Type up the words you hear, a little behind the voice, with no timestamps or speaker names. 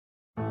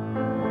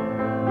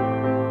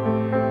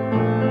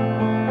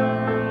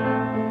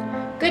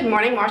Good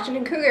morning,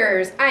 Washington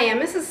Cougars. I am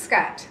Mrs.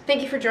 Scott.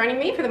 Thank you for joining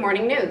me for the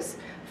morning news.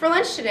 For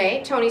lunch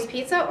today, Tony's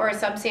Pizza or a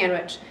sub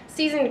sandwich,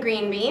 seasoned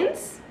green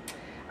beans,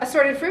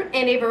 assorted fruit,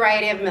 and a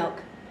variety of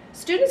milk.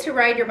 Students who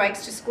ride your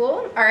bikes to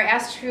school are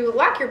asked to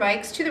lock your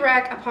bikes to the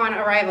rack upon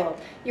arrival.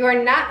 You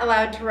are not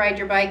allowed to ride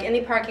your bike in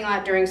the parking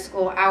lot during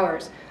school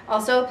hours.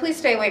 Also, please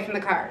stay away from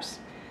the cars.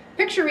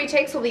 Picture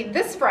retakes will be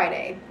this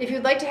Friday. If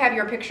you'd like to have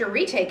your picture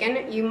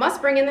retaken, you must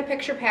bring in the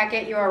picture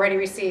packet you already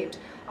received.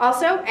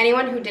 Also,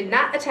 anyone who did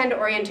not attend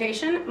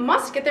orientation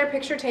must get their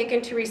picture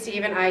taken to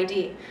receive an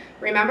ID.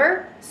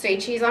 Remember, say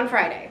cheese on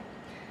Friday.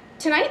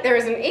 Tonight there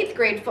is an 8th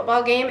grade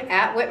football game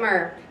at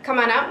Whitmer. Come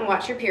on out and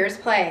watch your peers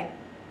play.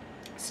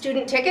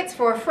 Student tickets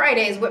for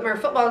Friday's Whitmer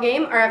football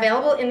game are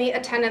available in the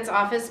attendance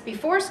office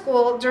before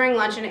school, during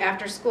lunch, and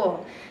after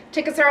school.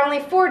 Tickets are only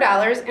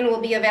 $4 and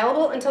will be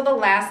available until the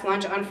last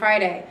lunch on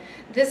Friday.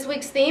 This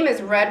week's theme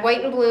is red,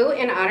 white, and blue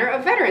in honor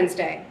of Veterans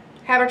Day.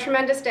 Have a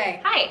tremendous day.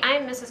 Hi,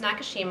 I'm Mrs.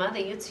 Nakashima,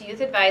 the Youth to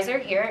Youth Advisor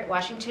here at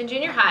Washington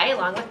Junior High,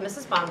 along with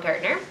Mrs.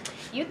 Baumgartner.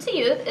 Youth to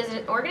Youth is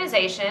an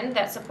organization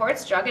that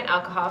supports drug and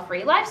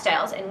alcohol-free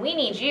lifestyles, and we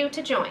need you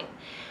to join.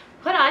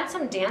 Put on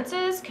some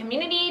dances,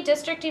 community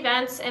district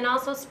events, and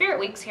also spirit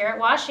weeks here at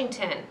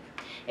Washington.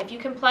 If you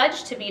can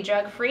pledge to be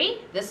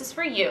drug-free, this is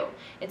for you.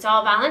 It's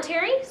all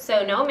voluntary,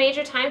 so no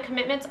major time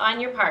commitments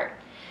on your part.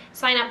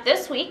 Sign up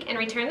this week and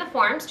return the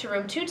forms to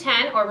room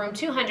 210 or room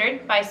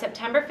 200 by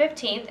September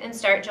 15th and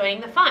start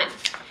joining the fun.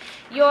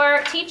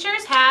 Your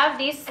teachers have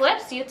these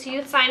slips, Youth to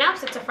Youth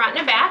sign-ups. It's a front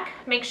and a back.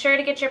 Make sure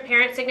to get your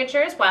parent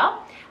signature as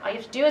well. All you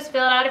have to do is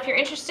fill it out if you're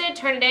interested,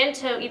 turn it in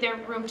to either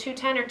room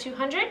 210 or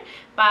 200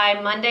 by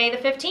Monday the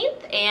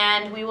 15th,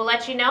 and we will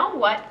let you know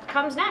what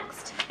comes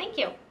next. Thank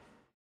you.